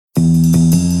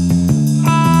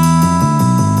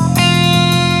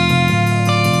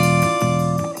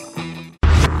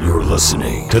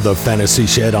listening to the Fantasy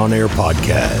Shed On Air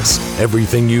podcast.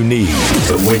 Everything you need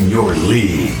to win your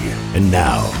league. And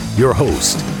now, your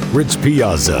host, Rich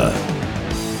Piazza.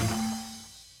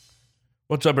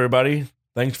 What's up, everybody?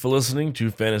 Thanks for listening to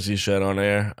Fantasy Shed On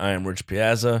Air. I am Rich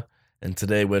Piazza, and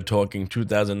today we're talking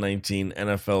 2019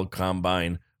 NFL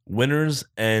Combine winners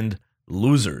and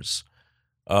losers.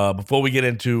 Before we get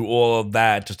into all of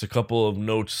that, just a couple of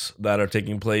notes that are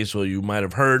taking place or you might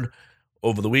have heard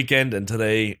over the weekend and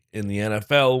today in the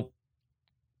NFL.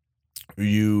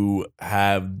 You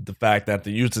have the fact that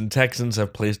the Houston Texans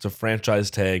have placed a franchise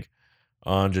tag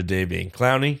on Jadeveon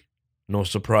Clowney. No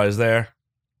surprise there.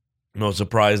 No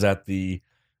surprise that the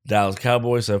Dallas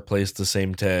Cowboys have placed the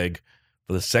same tag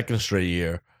for the second straight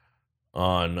year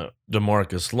on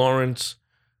DeMarcus Lawrence.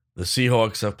 The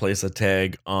Seahawks have placed a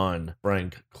tag on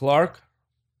Frank Clark.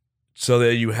 So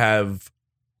there you have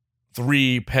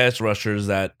three pass rushers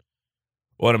that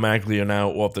automatically are now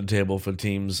off the table for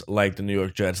teams like the New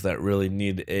York Jets that really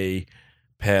need a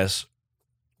pass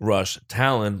rush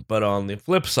talent. But on the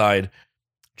flip side,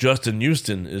 Justin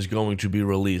Houston is going to be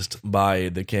released by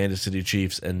the Kansas City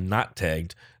Chiefs and not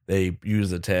tagged. They use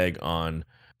the tag on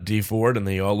Dee Ford, and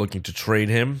they are looking to trade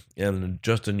him. And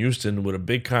Justin Houston, with a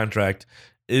big contract,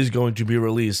 is going to be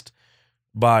released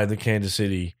by the Kansas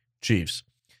City Chiefs.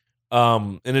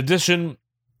 In addition,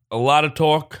 a lot of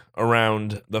talk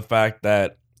around the fact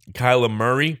that Kyler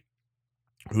Murray,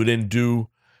 who didn't do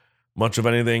much of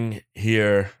anything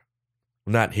here,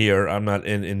 not here, I'm not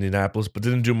in Indianapolis, but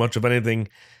didn't do much of anything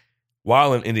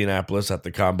while in Indianapolis at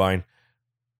the Combine.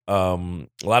 A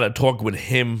lot of talk with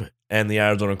him and the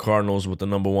Arizona Cardinals with the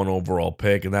number 1 overall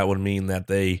pick, and that would mean that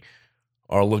they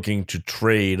are looking to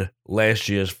trade last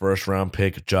year's first-round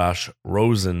pick, Josh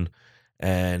Rosen,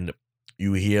 and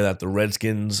you hear that the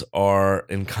Redskins are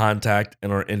in contact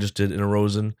and are interested in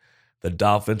Rosen. The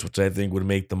Dolphins, which I think would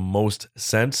make the most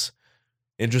sense,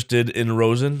 interested in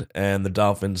Rosen, and the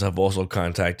Dolphins have also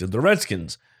contacted the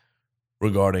Redskins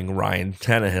regarding Ryan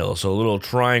Tannehill. So a little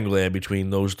triangle there between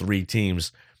those three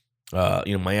teams.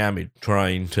 Miami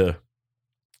trying to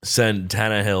send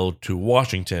Tannehill to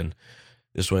Washington.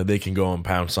 This way they can go and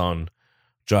pounce on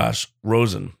Josh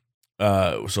Rosen.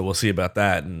 So we'll see about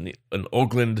that. And in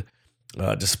Oakland,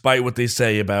 despite what they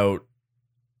say about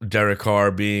Derek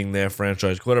Carr being their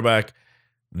franchise quarterback,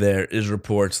 there is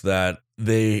reports that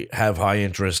they have high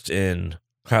interest in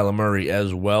Kyler Murray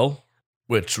as well,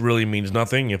 which really means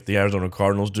nothing if the Arizona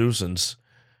Cardinals do, since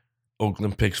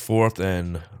Oakland picks 4th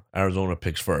and Arizona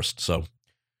picks 1st. So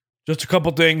just a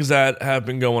couple things that have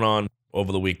been going on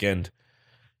over the weekend.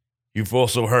 You've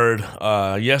also heard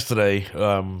yesterday,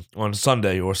 on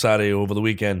Sunday or Saturday over the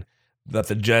weekend, that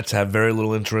the Jets have very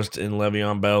little interest in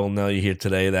Le'Veon Bell. Now you hear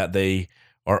today that they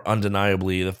are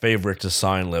undeniably the favorite to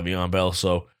sign Le'Veon Bell.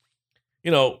 So,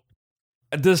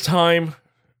 at this time,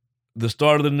 the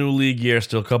start of the new league year,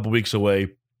 still a couple weeks away,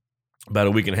 about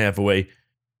a week and a half away.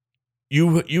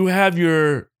 You have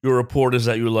your reporters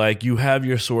that you like. You have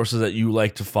your sources that you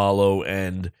like to follow,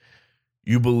 and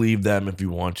you believe them if you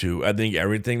want to. I think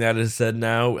everything that is said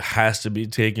now has to be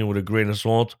taken with a grain of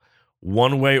salt,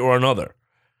 one way or another.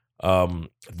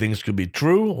 Things could be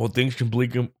true, or things can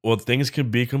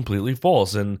be completely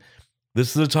false. And this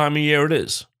is the time of year it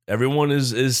is. Everyone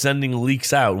is sending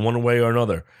leaks out one way or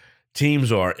another.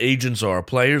 Teams are, agents are,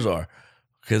 players are,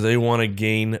 because they want to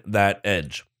gain that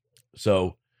edge.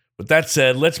 So, with that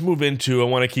said, let's move into. I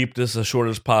want to keep this as short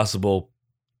as possible.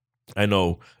 I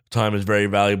know time is very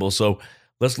valuable, so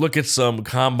let's look at some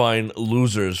Combine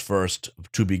losers first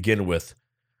to begin with.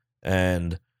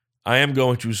 And I am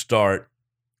going to start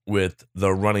with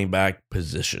the running back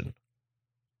position.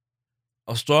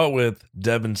 I'll start with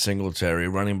Devin Singletary,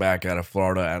 running back out of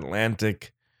Florida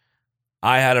Atlantic.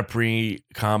 I had a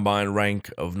pre-Combine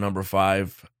rank of number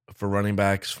 5 for running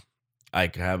backs.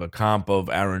 I have a comp of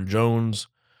Aaron Jones.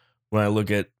 When I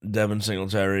look at Devin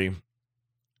Singletary,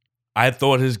 I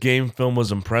thought his game film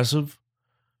was impressive.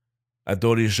 I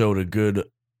thought he showed a good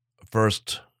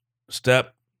first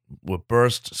step with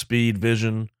burst, speed,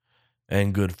 vision,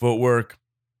 and good footwork.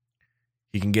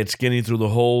 He can get skinny through the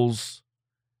holes.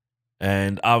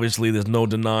 And obviously, there's no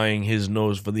denying his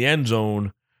nose for the end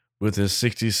zone with his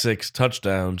 66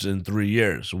 touchdowns in 3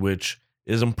 years, which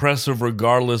is impressive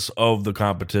regardless of the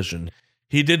competition.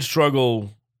 He did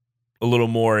struggle a little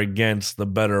more against the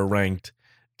better ranked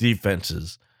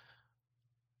defenses.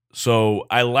 So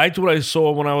I liked what I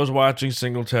saw when I was watching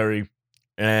Singletary,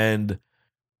 and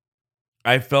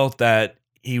I felt that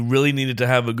he really needed to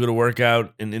have a good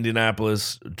workout in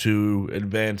Indianapolis to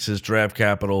advance his draft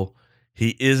capital.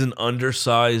 He is an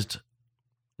undersized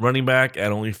running back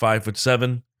at only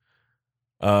 5'7".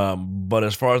 But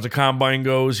as far as the combine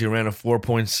goes, he ran a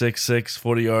 4.66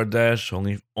 40-yard dash,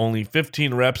 only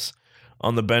 15 reps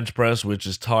on the bench press, which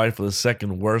is tied for the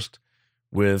second worst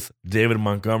with David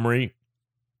Montgomery,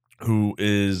 who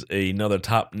is another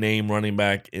top name running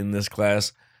back in this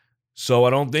class. So I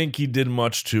don't think he did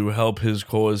much to help his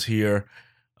cause here.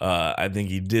 I think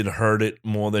he did hurt it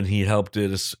more than he helped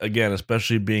it. Again,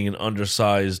 especially being an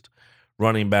undersized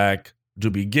running back to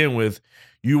begin with,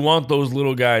 you want those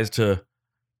little guys to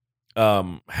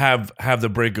have the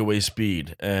breakaway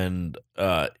speed, and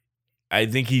I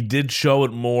think he did show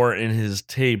it more in his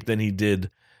tape than he did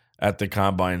at the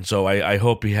combine. So I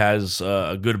hope he has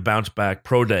a good bounce back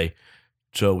pro day,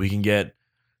 so we can get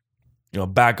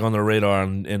back on the radar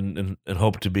and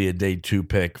hope to be a day 2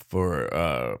 pick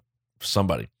for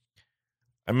somebody.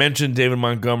 I mentioned David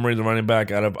Montgomery, the running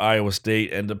back out of Iowa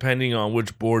State, and depending on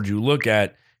which board you look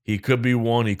at, he could be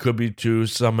 1, he could be 2.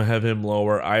 Some have him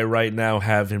lower. I right now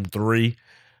have him 3.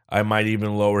 I might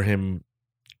even lower him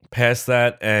past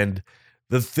that. And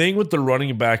the thing with the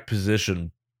running back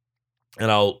position,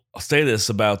 and I'll say this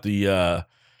about the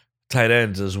tight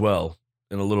ends as well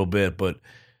in a little bit, but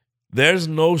there's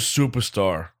no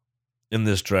superstar in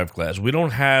this draft class. We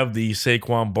don't have the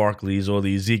Saquon Barkleys or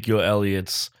the Ezekiel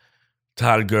Elliott's,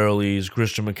 Todd Gurley's,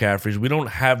 Christian McCaffrey's. We don't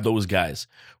have those guys.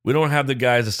 We don't have the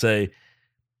guys that say,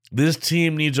 this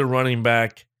team needs a running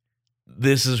back,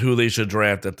 this is who they should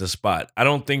draft at this spot. I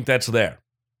don't think that's there.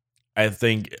 I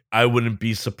think I wouldn't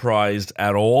be surprised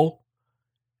at all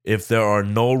if there are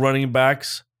no running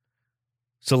backs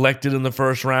selected in the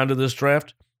first round of this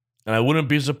draft. And I wouldn't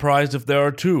be surprised if there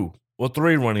are 2 or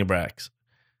 3 running backs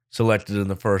selected in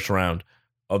the first round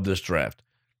of this draft.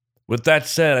 With that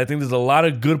said, I think there's a lot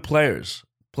of good players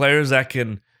that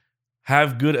can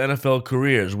have good NFL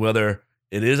careers, whether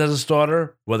it is as a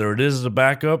starter, whether it is as a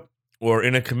backup, or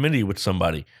in a committee with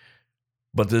somebody.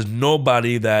 But there's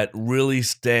nobody that really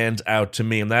stands out to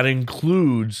me, and that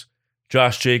includes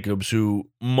Josh Jacobs, who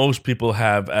most people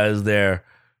have as their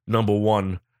number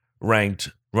 1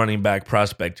 ranked running back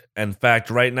prospect. In fact,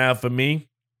 right now for me,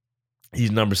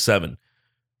 he's number 7.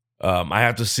 I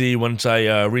have to see once I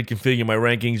reconfigure my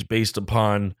rankings based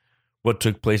upon what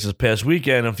took place this past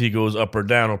weekend. If he goes up or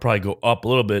down, I'll probably go up a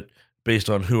little bit based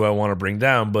on who I want to bring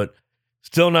down, but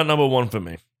still not number 1 for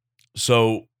me.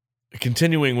 So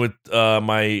continuing with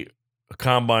my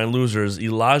combine losers,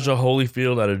 Elijah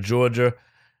Holyfield out of Georgia.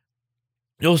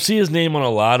 You'll see his name on a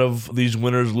lot of these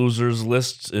winners, losers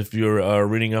lists if you're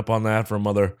reading up on that from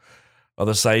other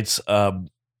sites. And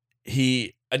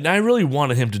I really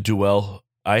wanted him to do well.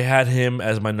 I had him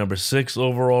as my number 6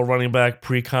 overall running back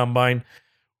pre-combine,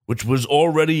 which was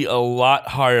already a lot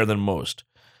higher than most.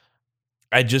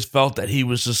 I just felt that he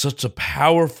was just such a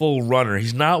powerful runner.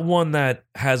 He's not one that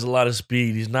has a lot of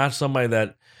speed. He's not somebody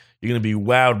that you're going to be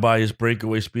wowed by his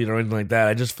breakaway speed or anything like that.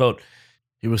 I just felt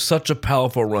he was such a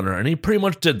powerful runner, and he pretty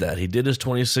much did that. He did his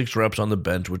 26 reps on the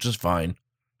bench, which is fine,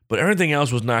 but everything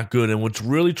else was not good. And what's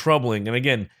really troubling, and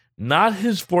again, not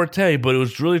his forte, but it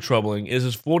was really troubling, is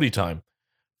his 40 time.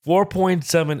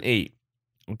 4.78.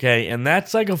 Okay, and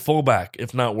that's like a fullback,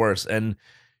 if not worse. And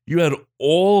you had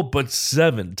all but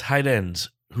 7 tight ends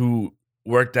who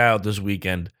worked out this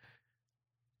weekend.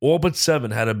 All but 7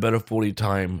 had a better 40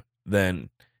 time than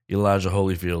Elijah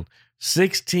Holyfield.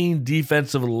 16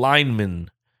 defensive linemen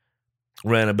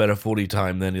ran a better 40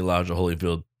 time than Elijah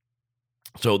Holyfield.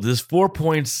 So this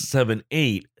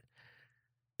 4.78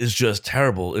 is just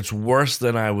terrible. It's worse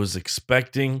than I was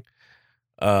expecting.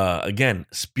 Again,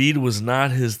 speed was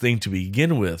not his thing to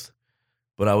begin with,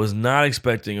 but I was not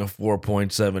expecting a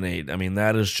 4.78. I mean,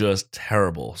 that is just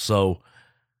terrible. So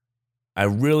I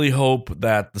really hope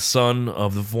that the son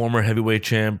of the former heavyweight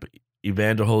champ,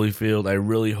 Evander Holyfield, I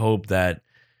really hope that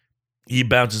he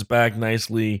bounces back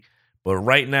nicely. But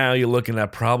right now, you're looking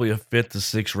at probably a 5th to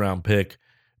 6th round pick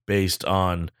based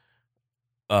on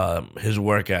his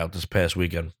workout this past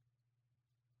weekend.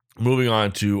 Moving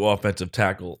on to offensive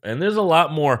tackle. And there's a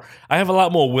lot more. I have a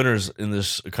lot more winners in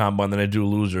this combine than I do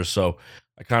losers. So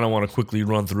I kind of want to quickly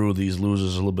run through these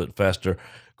losers a little bit faster.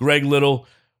 Greg Little,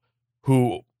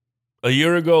 who a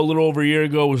little over a year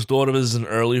ago, was thought of as an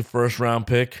early first-round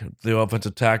pick, the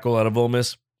offensive tackle out of Ole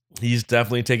Miss. He's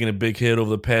definitely taken a big hit over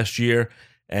the past year,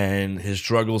 and his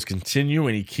struggles continue,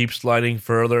 and he keeps sliding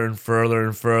further and further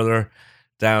and further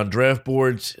down draft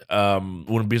boards.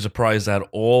 Wouldn't be surprised at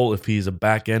all if he's a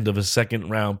back end of a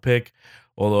second-round pick,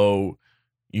 although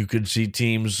you could see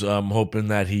teams hoping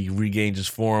that he regains his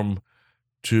form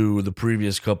to the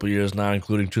previous couple years, not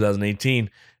including 2018,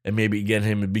 and maybe get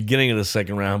him at the beginning of the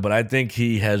second round. But I think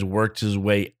he has worked his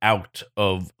way out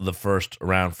of the first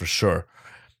round for sure.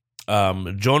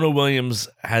 Jonah Williams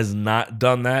has not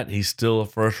done that. He's still a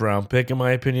first-round pick, in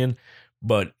my opinion.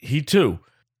 But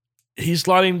he's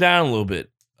sliding down a little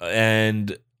bit.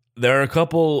 And there are a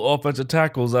couple offensive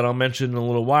tackles that I'll mention in a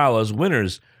little while as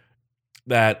winners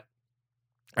that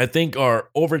I think are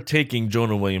overtaking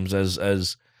Jonah Williams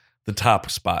as the top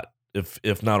spot,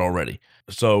 if not already.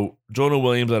 So Jonah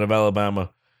Williams out of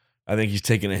Alabama, I think he's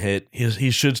taking a hit.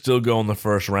 He should still go in the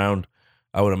first round,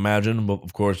 I would imagine, but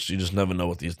of course you just never know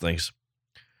with these things.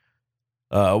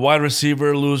 Wide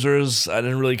receiver losers, I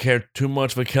didn't really care too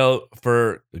much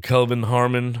for Kelvin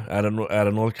Harmon out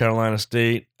of North Carolina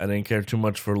State. I didn't care too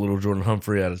much for little Jordan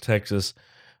Humphrey out of Texas.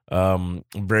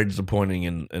 Very disappointing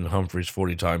in Humphrey's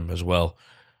 40 time as well.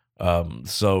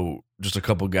 So just a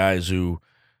couple guys who,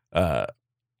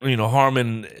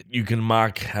 Harmon, you can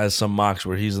mock, has some mocks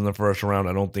where he's in the first round.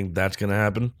 I don't think that's going to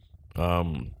happen.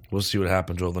 We'll see what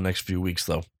happens over the next few weeks,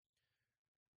 though.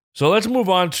 So let's move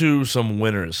on to some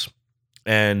winners.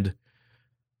 And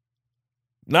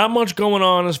not much going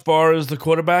on as far as the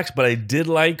quarterbacks, but I did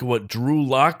like what Drew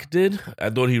Lock did.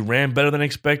 I thought he ran better than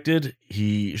expected.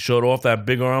 He showed off that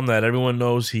big arm that everyone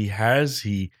knows he has.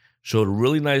 He showed a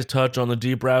really nice touch on the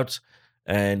deep routes,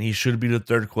 and he should be the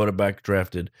third quarterback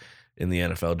drafted in the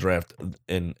NFL draft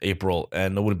in April.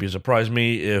 And it wouldn't surprise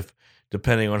me if,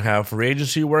 depending on how free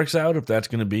agency works out, if that's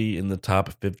going to be in the top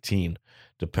 15,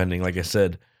 depending, like I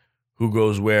said, who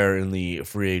goes where in the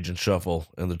free agent shuffle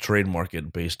and the trade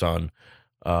market based on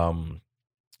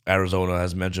Arizona,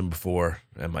 as mentioned before,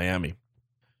 and Miami.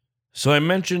 So I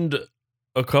mentioned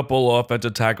a couple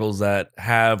offensive tackles that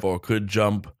have or could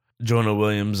jump. Jonah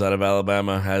Williams out of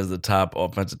Alabama has the top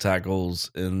offensive tackles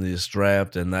in this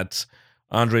draft, and that's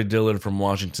Andre Dillard from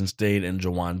Washington State and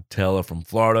Jawan Taylor from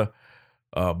Florida.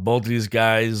 Both of these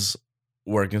guys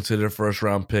were considered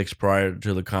first-round picks prior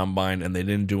to the combine, and they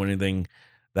didn't do anything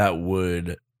that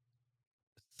would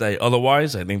say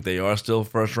otherwise. I think they are still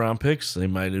first-round picks. They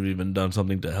might have even done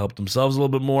something to help themselves a little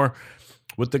bit more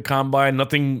with the combine.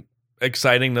 Nothing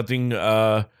exciting, nothing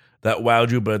that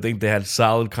wowed you, but I think they had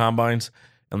solid combines.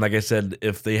 And like I said,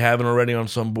 if they haven't already on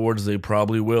some boards, they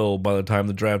probably will by the time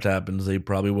the draft happens. They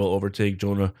probably will overtake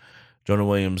Jonah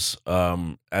Williams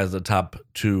as the top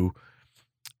two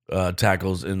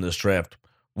tackles in this draft.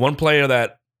 One player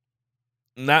that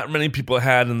not many people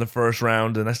had in the first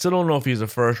round, and I still don't know if he's a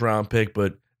first-round pick,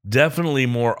 but definitely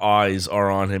more eyes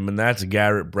are on him, and that's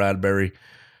Garrett Bradbury,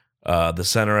 the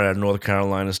center at North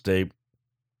Carolina State.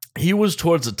 He was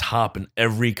towards the top in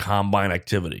every combine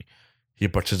activity he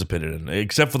participated in,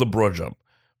 except for the broad jump.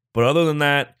 But other than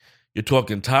that, you're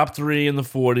talking top 3 in the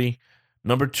 40,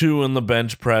 number 2 in the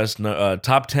bench press,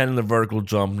 top 10 in the vertical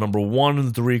jump, number 1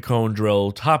 in the 3-cone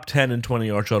drill, top 10 in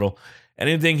 20-yard shuttle.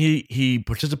 Anything he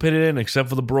participated in, except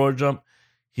for the broad jump,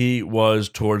 he was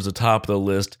towards the top of the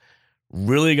list.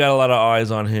 Really got a lot of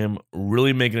eyes on him,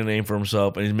 really making a name for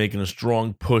himself, and he's making a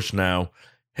strong push now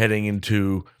heading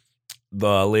into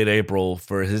the late April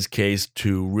for his case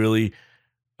to really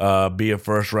be a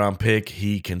first-round pick.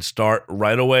 He can start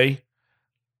right away.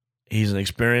 He's an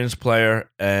experienced player,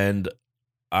 and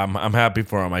I'm happy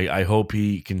for him. I hope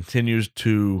he continues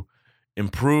to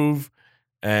improve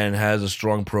and has a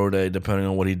strong pro day depending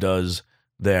on what he does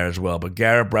there as well. But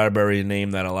Garrett Bradbury, a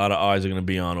name that a lot of eyes are going to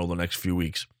be on over the next few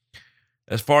weeks.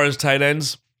 As far as tight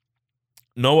ends,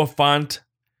 Noah Fant,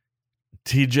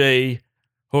 TJ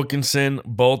Hawkinson,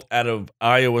 both out of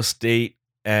Iowa State.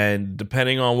 And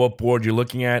depending on what board you're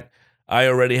looking at, I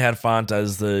already had Fant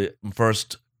as the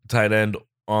first tight end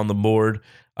on the board.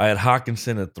 I had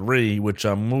Hawkinson at 3, which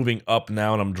I'm moving up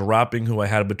now, and I'm dropping who I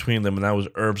had between them, and that was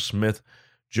Irv Smith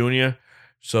Jr.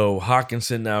 So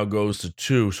Hawkinson now goes to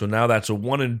 2. So now that's a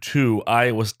 1 and 2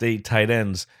 Iowa State tight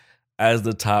ends as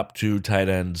the top 2 tight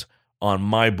ends on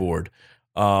my board.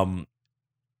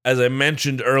 As I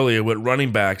mentioned earlier with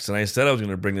running backs, and I said I was going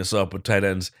to bring this up with tight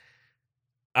ends,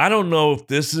 I don't know if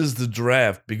this is the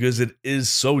draft because it is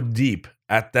so deep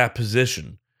at that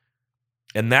position.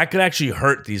 And that could actually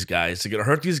hurt these guys. It could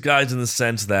hurt these guys in the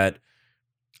sense that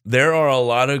there are a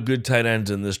lot of good tight ends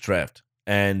in this draft.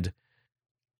 And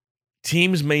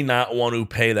teams may not want to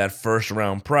pay that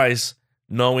first-round price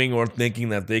knowing or thinking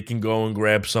that they can go and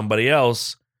grab somebody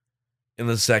else in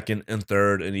the second and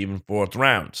third and even fourth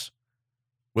rounds.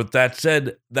 With that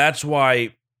said, that's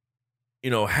why,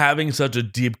 having such a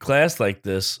deep class like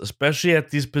this, especially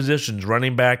at these positions,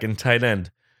 running back and tight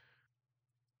end,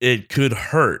 it could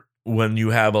hurt when you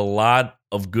have a lot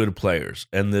of good players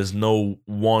and there's no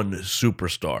one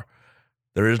superstar.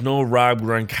 There is no Rob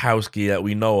Gronkowski that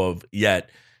we know of yet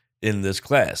in this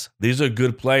class. These are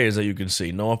good players that you can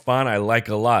see. Noah Fant, I like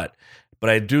a lot.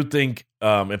 But I do think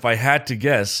if I had to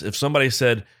guess, if somebody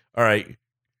said, all right,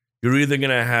 you're either going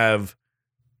to have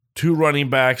 2 running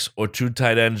backs or 2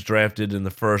 tight ends drafted in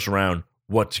the first round.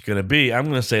 What's it going to be? I'm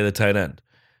going to say the tight end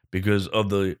because of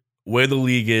the way the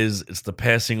league is. It's the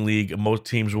passing league. Most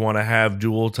teams want to have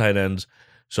dual tight ends.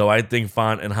 So I think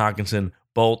Font and Hockenson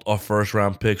both are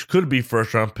first-round picks. Could be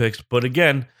first-round picks, but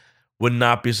again, would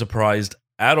not be surprised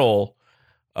at all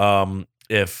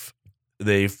if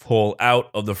they fall out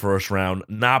of the first round,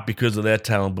 not because of their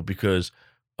talent, but because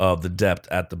of the depth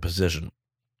at the position.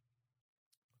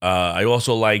 I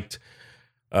also liked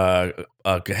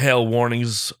Hale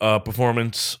Warning's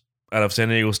performance out of San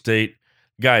Diego State.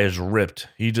 Guy is ripped.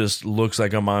 He just looks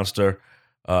like a monster.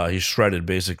 He's shredded,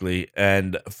 basically.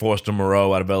 And Foster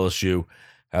Moreau out of LSU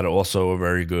had also a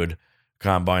very good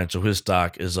combine, so his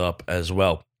stock is up as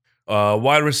well.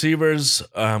 Wide receivers,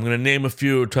 I'm going to name a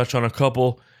few, touch on a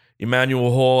couple.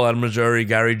 Emmanuel Hall out of Missouri,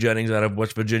 Gary Jennings out of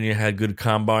West Virginia had good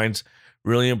combines.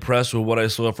 Really impressed with what I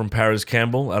saw from Paris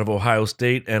Campbell out of Ohio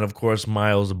State, and of course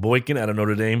Miles Boykin out of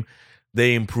Notre Dame.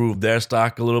 They improved their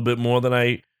stock a little bit more than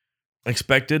I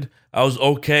expected. I was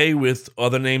okay with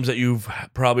other names that you've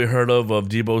probably heard of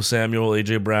Deebo Samuel,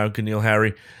 A.J. Brown, N'Keal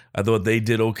Harry. I thought they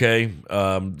did okay.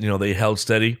 They held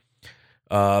steady.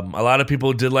 A lot of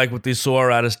people did like what they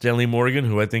saw out of Stanley Morgan,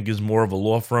 who I think is more of a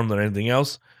law firm than anything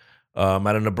else.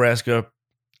 Out of Nebraska,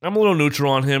 I'm a little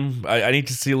neutral on him. I need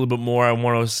to see a little bit more. I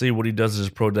want to see what he does at his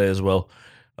pro day as well.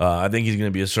 I think he's going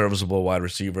to be a serviceable wide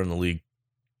receiver in the league,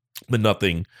 but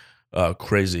nothing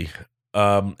crazy.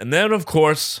 And then, of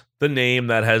course, the name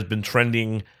that has been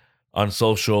trending on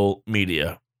social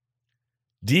media,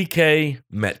 DK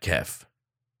Metcalf.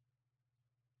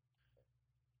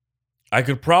 I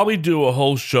could probably do a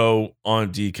whole show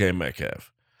on DK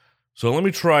Metcalf. So let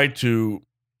me try to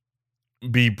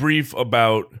be brief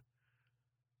about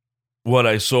what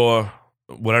I saw,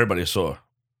 what everybody saw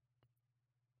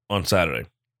on Saturday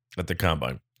at the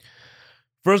Combine.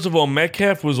 First of all,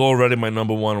 Metcalf was already my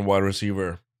number 1 wide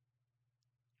receiver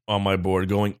on my board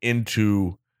going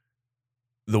into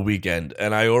the weekend.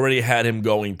 And I already had him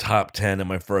going top 10 in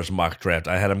my first mock draft.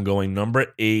 I had him going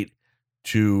number 8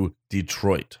 to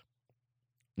Detroit.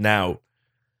 Now,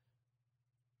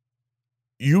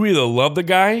 you either love the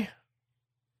guy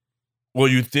or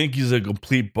you think he's a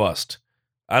complete bust.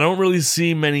 I don't really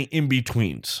see many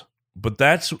in-betweens, but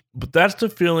that's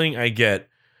the feeling I get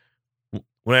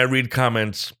when I read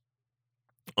comments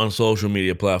on social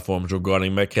media platforms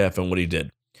regarding Metcalf and what he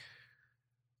did.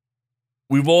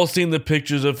 We've all seen the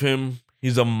pictures of him.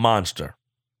 He's a monster.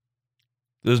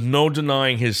 There's no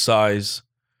denying his size,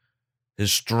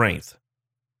 his strength.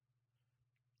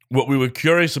 What we were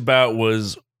curious about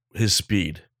was his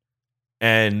speed.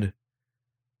 And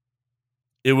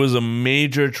it was a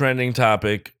major trending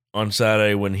topic on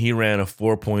Saturday when he ran a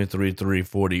 4.33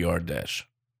 40-yard dash.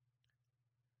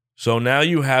 So now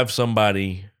you have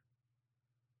somebody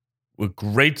with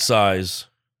great size,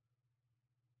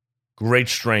 great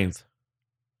strength,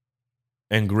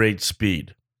 and great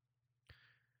speed.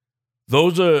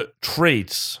 Those are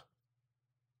traits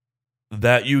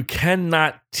that you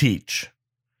cannot teach.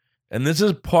 And this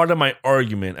is part of my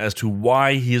argument as to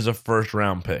why he's a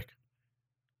first-round pick.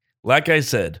 Like I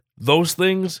said, those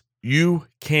things you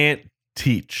can't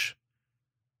teach.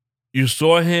 You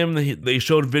saw him, they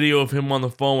showed video of him on the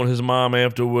phone with his mom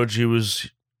afterwards. He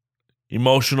was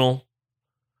emotional.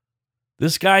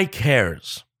 This guy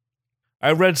cares.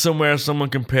 I read somewhere someone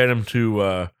compared him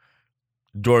to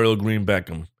Dorial Green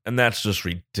Beckham, and that's just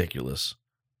ridiculous.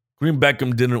 Green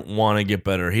Beckham didn't want to get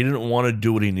better. He didn't want to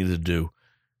do what he needed to do.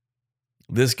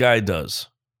 This guy does.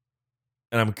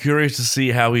 And I'm curious to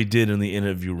see how he did in the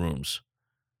interview rooms.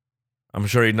 I'm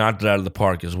sure he knocked it out of the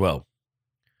park as well.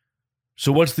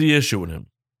 So what's the issue with him?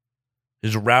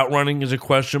 His route running is a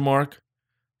question mark.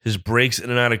 His breaks in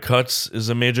and out of cuts is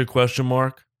a major question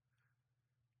mark.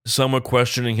 Some are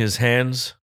questioning his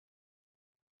hands.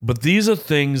 But these are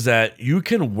things that you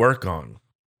can work on.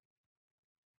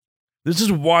 This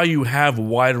is why you have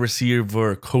wide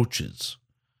receiver coaches.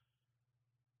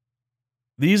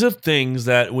 These are things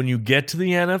that when you get to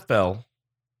the NFL,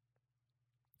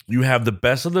 you have the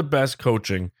best of the best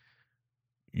coaching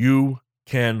you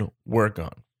can work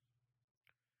on.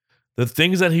 The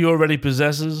things that he already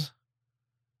possesses,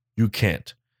 you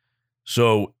can't.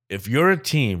 So if you're a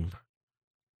team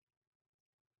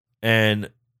and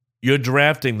you're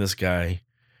drafting this guy,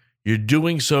 you're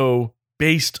doing so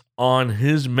based on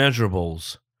his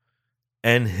measurables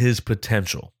and his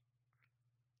potential.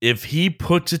 If he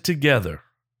puts it together,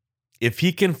 if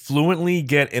he can fluently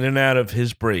get in and out of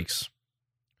his breaks,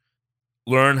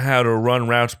 learn how to run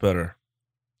routes better,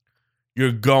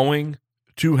 you're going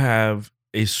to have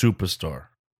a superstar.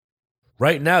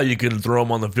 Right now, you could throw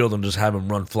him on the field and just have him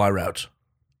run fly routes.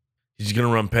 He's going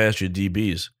to run past your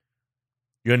DBs.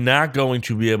 You're not going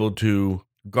to be able to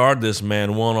guard this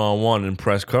man one-on-one in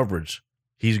press coverage.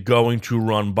 He's going to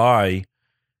run by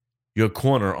your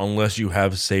corner unless you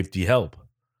have safety help.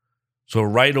 So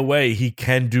right away, he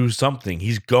can do something.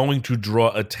 He's going to draw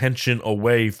attention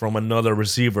away from another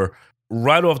receiver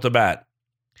right off the bat.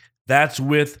 That's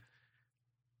with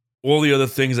all the other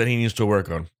things that he needs to work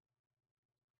on.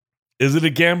 Is it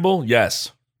a gamble?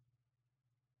 Yes.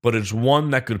 But it's one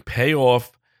that could pay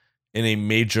off in a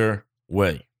major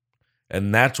way.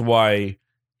 And that's why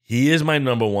he is my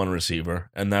number one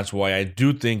receiver. And that's why I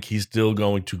do think he's still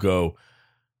going to go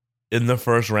in the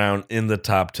first round in the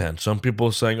top 10. Some people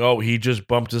are saying, oh, he just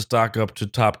bumped his stock up to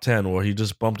top 10, or he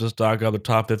just bumped his stock up to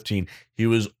top 15. He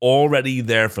was already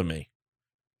there for me.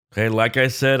 Okay, like I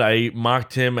said, I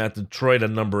mocked him at Detroit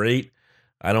at number 8.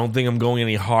 I don't think I'm going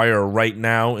any higher right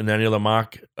now in any other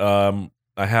mock I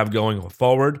have going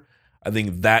forward. I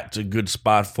think that's a good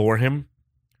spot for him.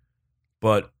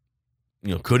 But,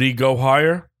 could he go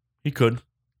higher? He could.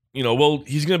 Well,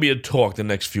 he's going to be a talk the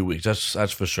next few weeks.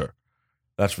 That's for sure.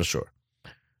 That's for sure.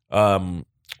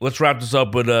 Let's wrap this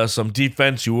up with some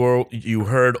defense. You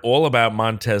heard all about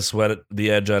Montez Sweat, the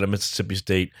edge out of Mississippi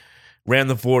State. Ran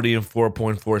the 40 in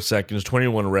 4.4 seconds,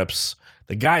 21 reps.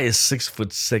 The guy is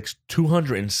 6'6",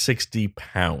 260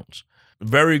 pounds.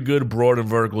 Very good broad and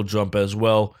vertical jump as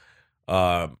well.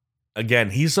 Again,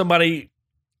 he's somebody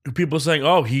who people are saying,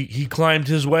 oh, he climbed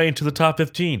his way into the top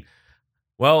 15.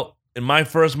 Well, in my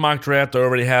first mock draft, I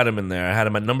already had him in there. I had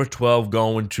him at number 12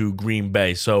 going to Green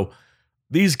Bay. So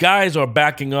these guys are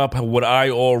backing up what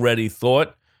I already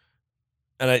thought.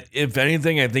 And if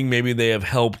anything, I think maybe they have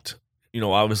helped,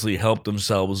 obviously helped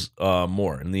themselves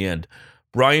more in the end.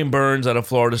 Brian Burns out of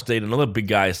Florida State, another big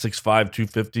guy, 6'5",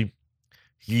 250.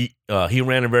 He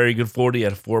ran a very good 40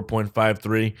 at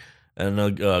 4.53 and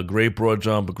a great broad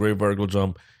jump, a great vertical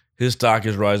jump. His stock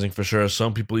is rising for sure.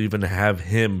 Some people even have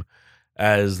him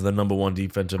as the number one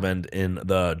defensive end in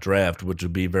the draft, which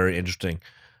would be very interesting.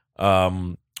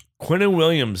 Quinnen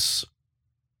Williams,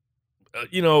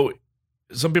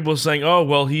 some people are saying, oh,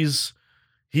 well, he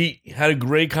had a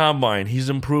great combine. He's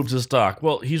improved his stock.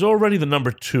 Well, he's already the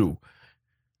number 2,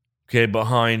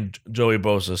 behind Joey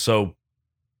Bosa. So,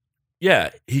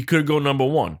 yeah, he could go number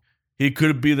 1. He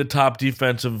could be the top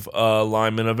defensive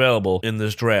lineman available in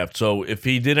this draft. So if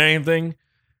he did anything,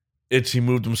 he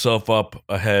moved himself up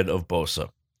ahead of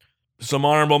Bosa. Some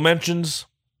honorable mentions: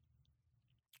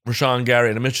 Rashawn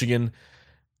Gary out of Michigan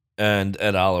and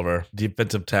Ed Oliver,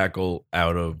 defensive tackle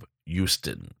out of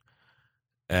Houston.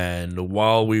 And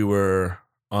while we were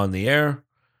on the air,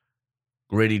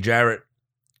 Grady Jarrett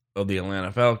of the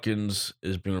Atlanta Falcons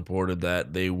is being reported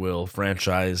that they will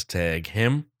franchise tag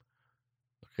him.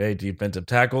 Okay, defensive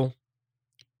tackle.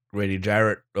 Grady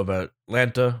Jarrett of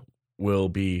Atlanta will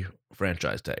be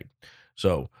franchise tag.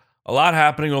 So a lot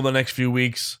happening over the next few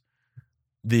weeks.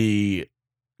 The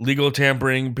legal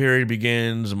tampering period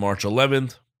begins March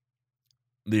 11th.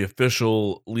 The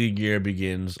official league year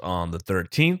begins on the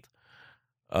 13th.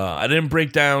 I didn't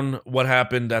break down what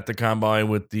happened at the combine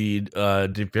with the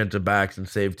defensive backs and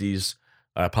safeties.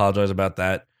 I apologize about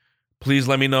that. Please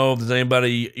let me know if there's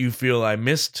anybody you feel I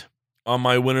missed on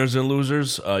my winners and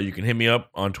losers. You can hit me up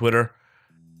on Twitter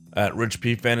at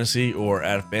RichPFantasy or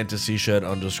at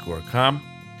FantasyShed_com.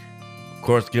 Of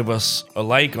course, give us a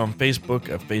like on Facebook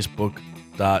at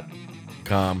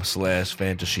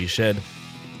facebook.com/FantasyShed.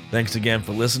 Thanks again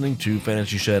for listening to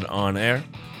Fantasy Shed on Air.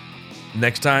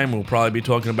 Next time, we'll probably be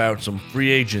talking about some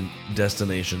free agent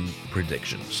destination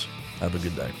predictions. Have a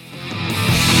good day.